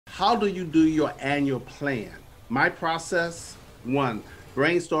how do you do your annual plan? My process: one,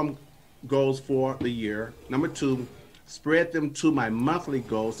 brainstorm goals for the year. Number two, spread them to my monthly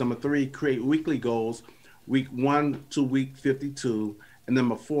goals. Number three, create weekly goals, week 1 to week 52. And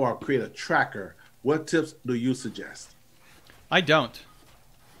number four, create a tracker. What tips do you suggest? I don't.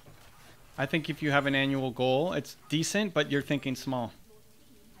 I think if you have an annual goal, it's decent, but you're thinking small.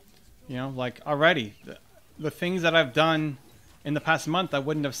 You know, like already, the things that I've done in the past month, I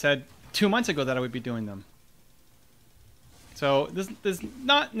wouldn't have said 2 months ago that I would be doing them. So there's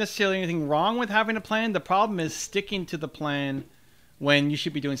not necessarily anything wrong with having a plan. The problem is sticking to the plan when you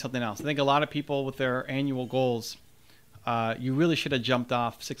should be doing something else. I think a lot of people with their annual goals, you really should have jumped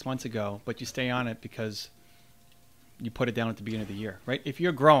off 6 months ago, but you stay on it because you put it down at the beginning of the year, right? If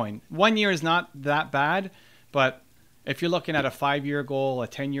you're growing, 1 year is not that bad, but if you're looking at a 5-year goal, a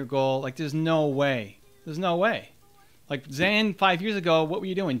 10-year goal, like there's no way. There's no way. Like Zan, 5 years ago, what were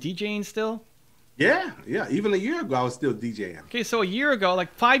you doing? DJing still? Yeah. Even a year ago, I was still DJing. Okay, so a year ago,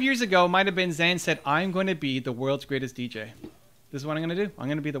 like 5 years ago, might have been Zan said, I'm going to be the world's greatest DJ. This is what I'm going to do. I'm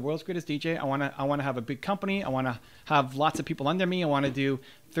going to be the world's greatest DJ. I want to have a big company. I want to have lots of people under me. I want to do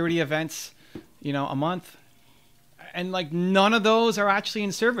 30 events, a month. And like none of those are actually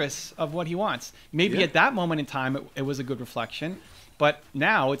in service of what he wants. Maybe at that moment in time, it was a good reflection, but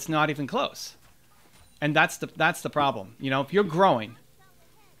now it's not even close. And that's the problem. If you're growing,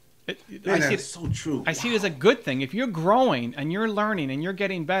 That's so true. I see it as a good thing. If you're growing and you're learning and you're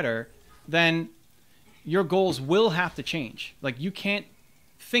getting better, then your goals will have to change. Like you can't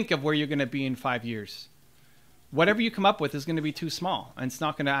think of where you're going to be in 5 years. Whatever you come up with is going to be too small and it's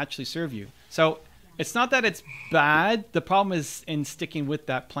not going to actually serve you. So it's not that it's bad. The problem is in sticking with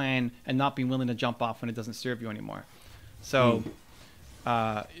that plan and not being willing to jump off when it doesn't serve you anymore. So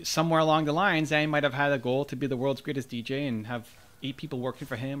somewhere along the line, Zane might have had a goal to be the world's greatest DJ and have 8 people working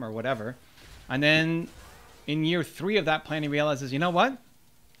for him or whatever. And then in year 3 of that plan, he realizes, you know what?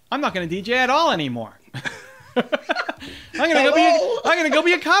 I'm not going to DJ at all anymore. I'm going to go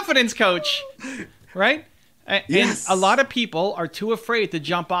be a confidence coach, right? Yes. And a lot of people are too afraid to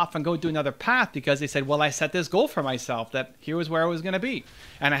jump off and go do another path because they said, well, I set this goal for myself that here was where I was going to be.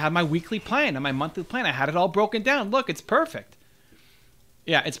 And I had my weekly plan and my monthly plan. I had it all broken down. Look, it's perfect.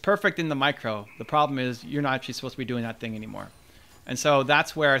 Yeah, it's perfect in the micro. The problem is you're not actually supposed to be doing that thing anymore. And so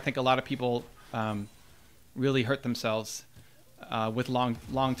that's where I think a lot of people really hurt themselves with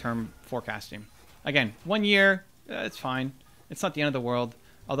long-term forecasting. Again, 1 year, it's fine. It's not the end of the world.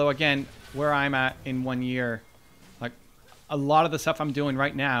 Although, again, where I'm at in 1 year, like a lot of the stuff I'm doing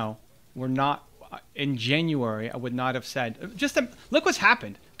right now, we're not in January. I would not have said. Look what's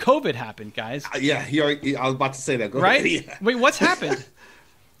happened. COVID happened, guys. Yeah, I was about to say that. Go right? ahead. Yeah. Wait, what's happened?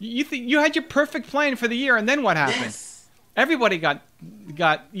 You had your perfect plan for the year, and then what happened? Yes. Everybody got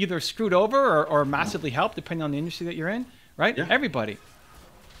either screwed over or massively helped, depending on the industry that you're in, right? Yeah. Everybody.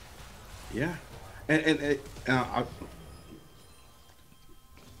 Yeah,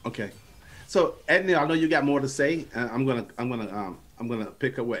 okay. So Anthony, I know you got more to say. I'm gonna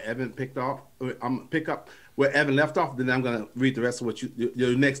pick up where Evan picked off. I'm gonna pick up where Evan left off. Then I'm gonna read the rest of what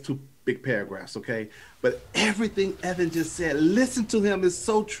your next 2 big paragraphs. Okay. But everything Evan just said, listen to him, is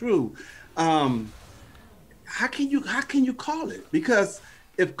so true. How can you call it? Because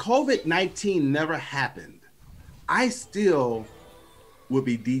if COVID-19 never happened, I still would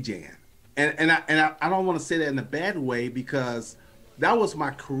be DJing. And I don't want to say that in a bad way because that was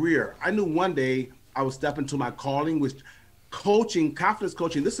my career. I knew one day I would step into my calling, which coaching, confidence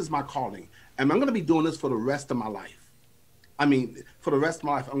coaching, this is my calling. And I'm going to be doing this for the rest of my life. I mean, for the rest of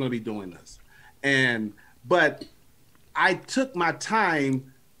my life, I'm going to be doing this. But I took my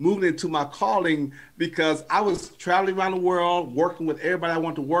time moving into my calling because I was traveling around the world, working with everybody I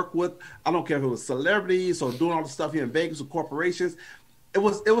wanted to work with. I don't care if it was celebrities or doing all the stuff here in Vegas with corporations. It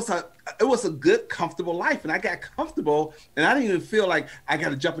was a good, comfortable life, and I got comfortable, and I didn't even feel like I got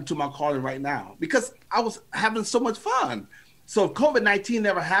to jump into my calling right now because I was having so much fun. So if COVID-19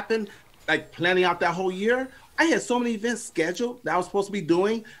 never happened, like planning out that whole year, I had so many events scheduled that I was supposed to be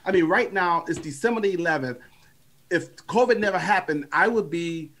doing. I mean, right now it's December the 11th. If COVID never happened, I would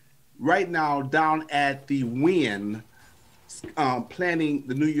be right now down at the Wynn planning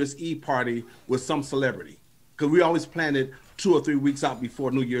the New Year's Eve party with some celebrity because we always planned it 2 or 3 weeks out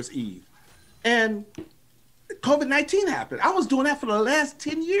before New Year's Eve. And COVID-19 happened. I was doing that for the last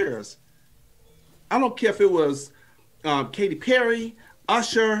 10 years. I don't care if it was Katy Perry,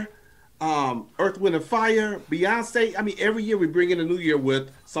 Usher, Earth, Wind, and Fire, Beyonce. I mean, every year we bring in a new year with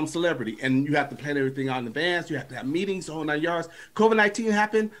some celebrity, and you have to plan everything out in advance. You have to have meetings, the whole 9 yards. COVID-19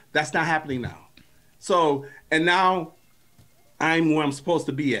 happened. That's not happening now. So, and now I'm where I'm supposed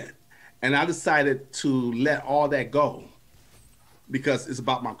to be at. And I decided to let all that go because it's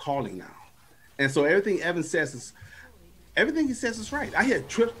about my calling now. And so everything he says is right. I had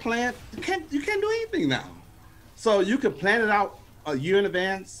trips planned. You can't do anything now. So you can plan it out a year in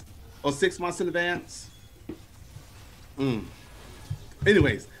advance or 6 months in advance.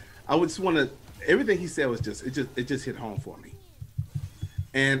 Anyways, I would just want to. Everything he said was it just hit home for me.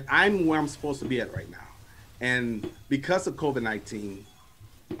 And I'm where I'm supposed to be at right now. And because of COVID-19,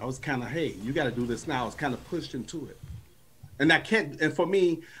 I was kind of, hey, you got to do this now. I was kind of pushed into it. And and for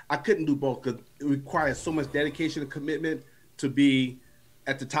me, I couldn't do both because it requires so much dedication and commitment to be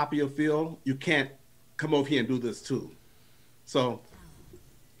at the top of your field. You can't come over here and do this too. So,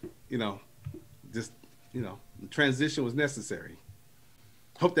 the transition was necessary.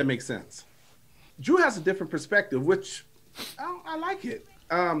 Hope that makes sense. Drew has a different perspective, which I like it.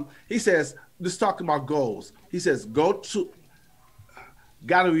 He says, just talking about goals. He says, got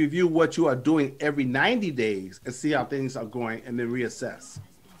to review what you are doing every 90 days and see how things are going and then reassess.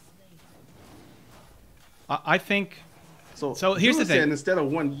 I think, so here's the thing. Saying instead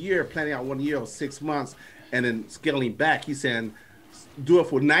of 1 year, planning out 1 year or 6 months and then scaling back, he's saying do it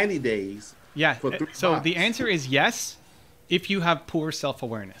for 90 days. Yeah, for 3 so months. The answer is yes, if you have poor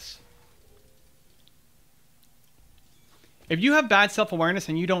self-awareness. If you have bad self-awareness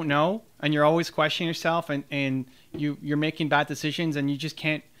and you don't know, and you're always questioning yourself, and you're making bad decisions, and you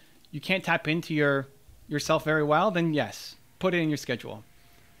can't tap into yourself very well, then yes, put it in your schedule.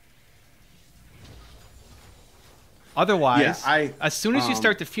 Otherwise, as soon as you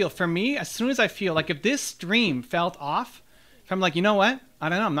start to feel, for me, as soon as I feel like if this stream felt off, if I'm like, you know what, I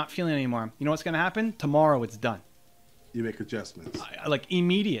don't know, I'm not feeling it anymore. You know what's going to happen? Tomorrow it's done. You make adjustments. Like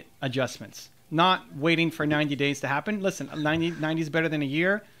immediate adjustments. Not waiting for 90 days to happen. Listen, 90 is better than a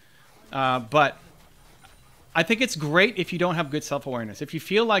year. But I think it's great if you don't have good self-awareness. If you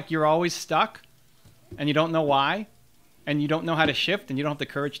feel like you're always stuck and you don't know why and you don't know how to shift and you don't have the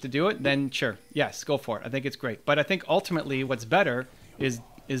courage to do it, then sure, yes, go for it. I think it's great. But I think ultimately what's better is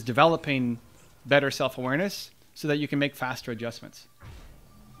developing better self-awareness so that you can make faster adjustments.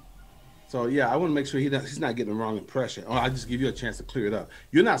 So yeah, I want to make sure he's not getting the wrong impression. Or I'll just give you a chance to clear it up.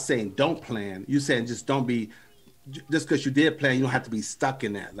 You're not saying don't plan. You're saying just don't be, just because you did plan, you don't have to be stuck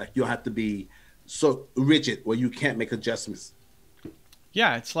in that. Like you don't have to be so rigid where you can't make adjustments.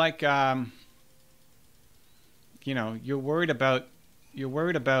 Yeah, it's like you're worried about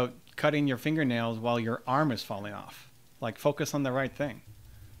cutting your fingernails while your arm is falling off. Like focus on the right thing.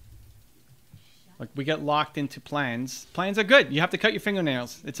 Like we get locked into plans. Plans are good. You have to cut your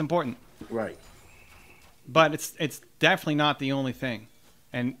fingernails. It's important. Right. But it's definitely not the only thing.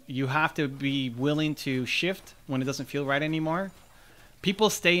 And you have to be willing to shift when it doesn't feel right anymore.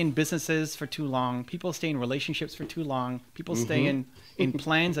 People stay in businesses for too long. People stay in relationships for too long. People stay in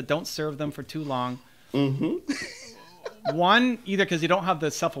plans that don't serve them for too long. One, either because they don't have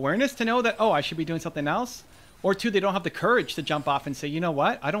the self-awareness to know that, oh, I should be doing something else. Or two, they don't have the courage to jump off and say, you know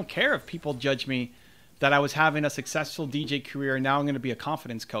what? I don't care if people judge me that I was having a successful DJ career and now I'm going to be a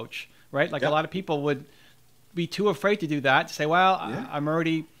confidence coach, right? Like a lot of people would be too afraid to do that, to say, well,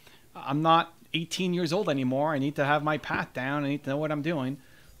 I'm not 18 years old anymore. I need to have my path down. I need to know what I'm doing,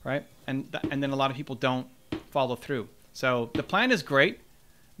 right? And then a lot of people don't follow through. So the plan is great.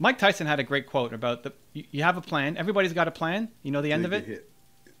 Mike Tyson had a great quote about you have a plan. Everybody's got a plan. You know the end of it?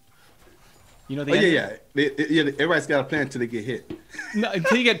 You know the end? Yeah. Everybody's got a plan until they get hit. No,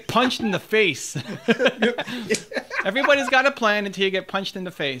 until you get punched in the face. Everybody's got a plan until you get punched in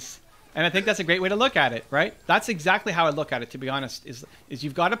the face. And I think that's a great way to look at it, right? That's exactly how I look at it, to be honest, is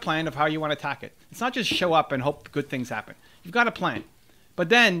you've got a plan of how you want to attack it. It's not just show up and hope good things happen. You've got a plan. But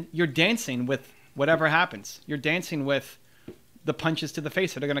then you're dancing with whatever happens. You're dancing with the punches to the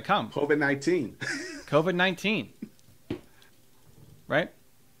face that are going to come. COVID-19. COVID-19. Right?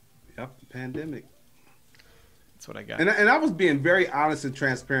 Yep, pandemic. That's what I got. And I was being very honest and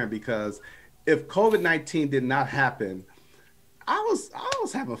transparent because if COVID-19 did not happen, I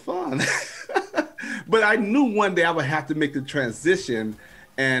was having fun. But I knew one day I would have to make the transition,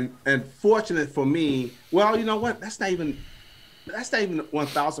 and fortunate for me, well, you know what? That's not even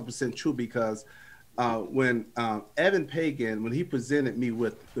 1,000% true because when Evan Pagan, when he presented me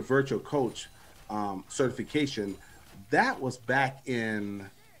with the virtual coach certification, that was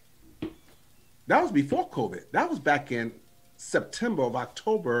before COVID. That was back in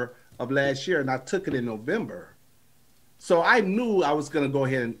October of last year, and I took it in November. So I knew I was going to go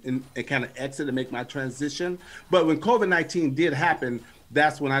ahead and kind of exit and make my transition. But when COVID-19 did happen,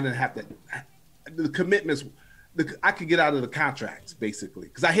 that's when I didn't have to, the commitments, I could get out of the contracts, basically.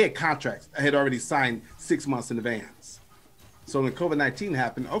 Because I had contracts I had already signed 6 months in advance. So when COVID-19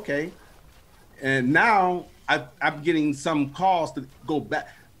 happened, okay, and now I'm getting some calls to go back.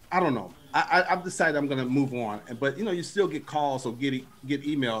 I don't know. I've decided I'm going to move on, but you still get calls or get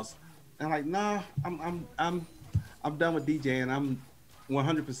emails. And I'm like, nah, I'm done with DJing. I'm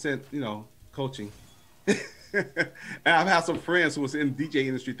 100%, coaching. And I've had some friends who was in the DJ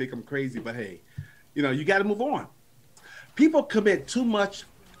industry think I'm crazy, but hey, you got to move on. People commit too much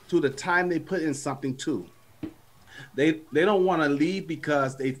to the time they put in something too. They don't want to leave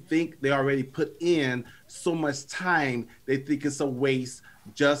because they think they already put in so much time. They think it's a waste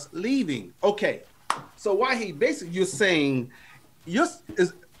just leaving. Okay, so basically you're saying,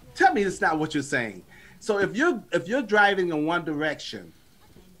 tell me it's not what you're saying. So if you're driving in one direction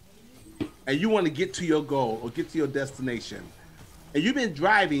and you want to get to your goal or get to your destination, and you've been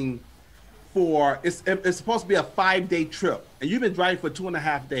driving for it's supposed to be a 5-day trip, and you've been driving for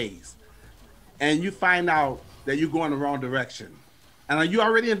 2.5 days, and you find out that you're going the wrong direction, and you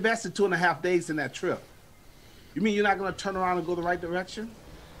already invested 2.5 days in that trip. You mean you're not going to turn around and go the right direction?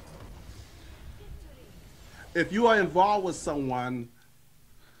 If you are involved with someone,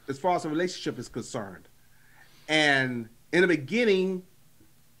 as far as a relationship is concerned, and in the beginning,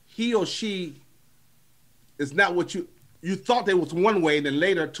 he or she is not what you thought they was one way, then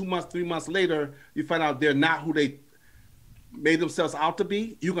later, 2 months, 3 months later, you find out they're not who they made themselves out to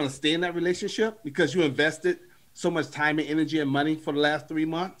be, you're going to stay in that relationship because you invested so much time and energy and money for the last 3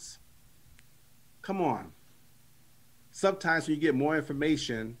 months? Come on. Sometimes when you get more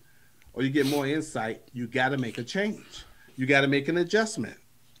information or you get more insight, you got to make a change. You got to make an adjustment.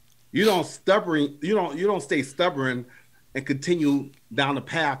 You don't stay stubborn and continue down a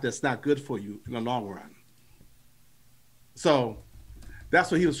path that's not good for you in the long run. So that's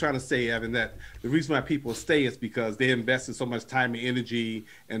what he was trying to say, Evan, that the reason why people stay is because they invested so much time and energy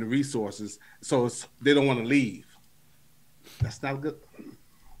and resources, so they don't want to leave. That's not good.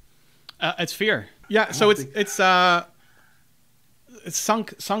 It's fear. Yeah, so it's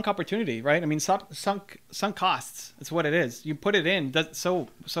sunk opportunity, right? I mean, sunk costs. It's what it is. You put it in. So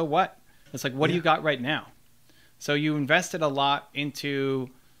what? It's like, what do you got right now? So you invested a lot into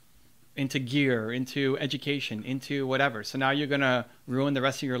gear, into education, into whatever. So now you're gonna ruin the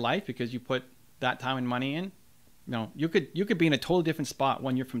rest of your life because you put that time and money in. No, you could be in a totally different spot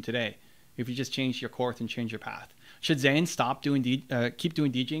 1 year from today if you just change your course and change your path. Should Zane keep doing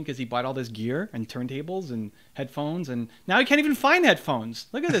DJing because he bought all this gear and turntables and headphones, and now he can't even find headphones?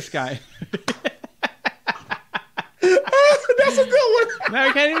 Look at this guy. That's a good one. Now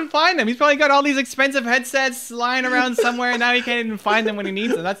he can't even find them. He's probably got all these expensive headsets lying around somewhere, and now he can't even find them when he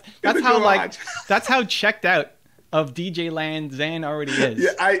needs them. That's how checked out of DJ land Zane already is.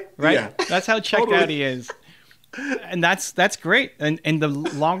 Yeah, right. Yeah. That's how checked out he is. And that's great. And the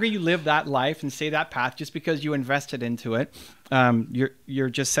longer you live that life and stay that path, just because you invested into it, you're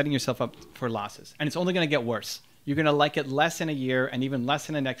just setting yourself up for losses. And it's only going to get worse. You're going to like it less in a year, and even less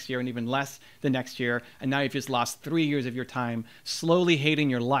in the next year, and even less the next year. And now you've just lost 3 years of your time slowly hating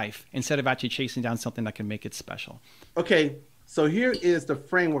your life instead of actually chasing down something that can make it special. Okay, so here is the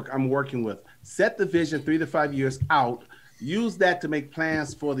framework I'm working with. Set the vision 3 to 5 years out. Use that to make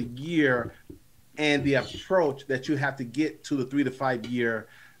plans for the year and the approach that you have to get to the 3 to 5 year,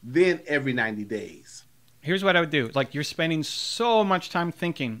 then every 90 days. Here's what I would do. Like, you're spending so much time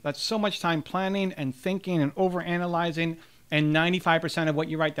thinking. That's so much time planning and thinking and overanalyzing, and 95% of what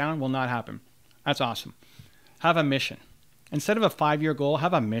you write down will not happen. That's awesome. Have a mission. Instead of a 5-year goal,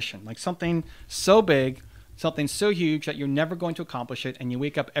 have a mission. Like something so big, something so huge that you're never going to accomplish it, and you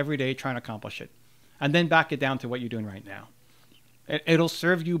wake up every day trying to accomplish it. And then back it down to what you're doing right now. It'll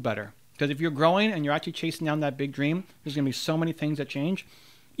serve you better. Because if you're growing and you're actually chasing down that big dream, there's going to be so many things that change.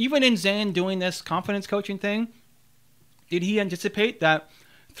 Even in Zane doing this confidence coaching thing, did he anticipate that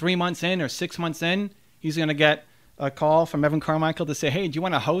 3 months in or 6 months in, he's going to get a call from Evan Carmichael to say, hey, do you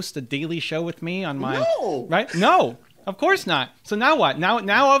want to host a daily show with me on my... No. Right? No, of course not. So now what?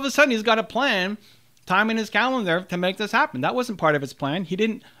 Now all of a sudden he's got a plan, time in his calendar to make this happen. That wasn't part of his plan. He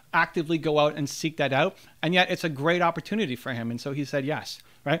didn't actively go out and seek that out. And yet it's a great opportunity for him. And so he said yes.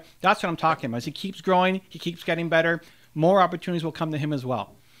 Right? That's what I'm talking about. As he keeps growing, he keeps getting better, more opportunities will come to him as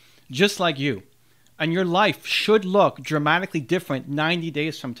well. Just like you. And your life should look dramatically different 90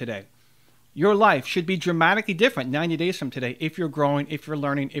 days from today. Your life should be dramatically different 90 days from today if you're growing, if you're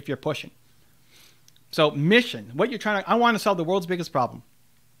learning, if you're pushing. So mission, what you're trying to, I want to solve the world's biggest problem.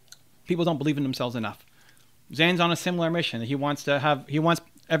 People don't believe in themselves enough. Zane's on a similar mission. He wants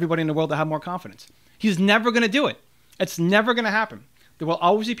everybody in the world to have more confidence. He's never going to do it. It's never going to happen. There will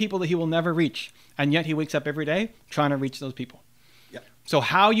always be people that he will never reach. And yet he wakes up every day trying to reach those people. Yep. So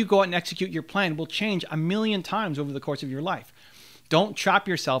how you go out and execute your plan will change a million times over the course of your life. Don't trap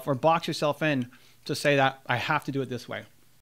yourself or box yourself in to say that I have to do it this way.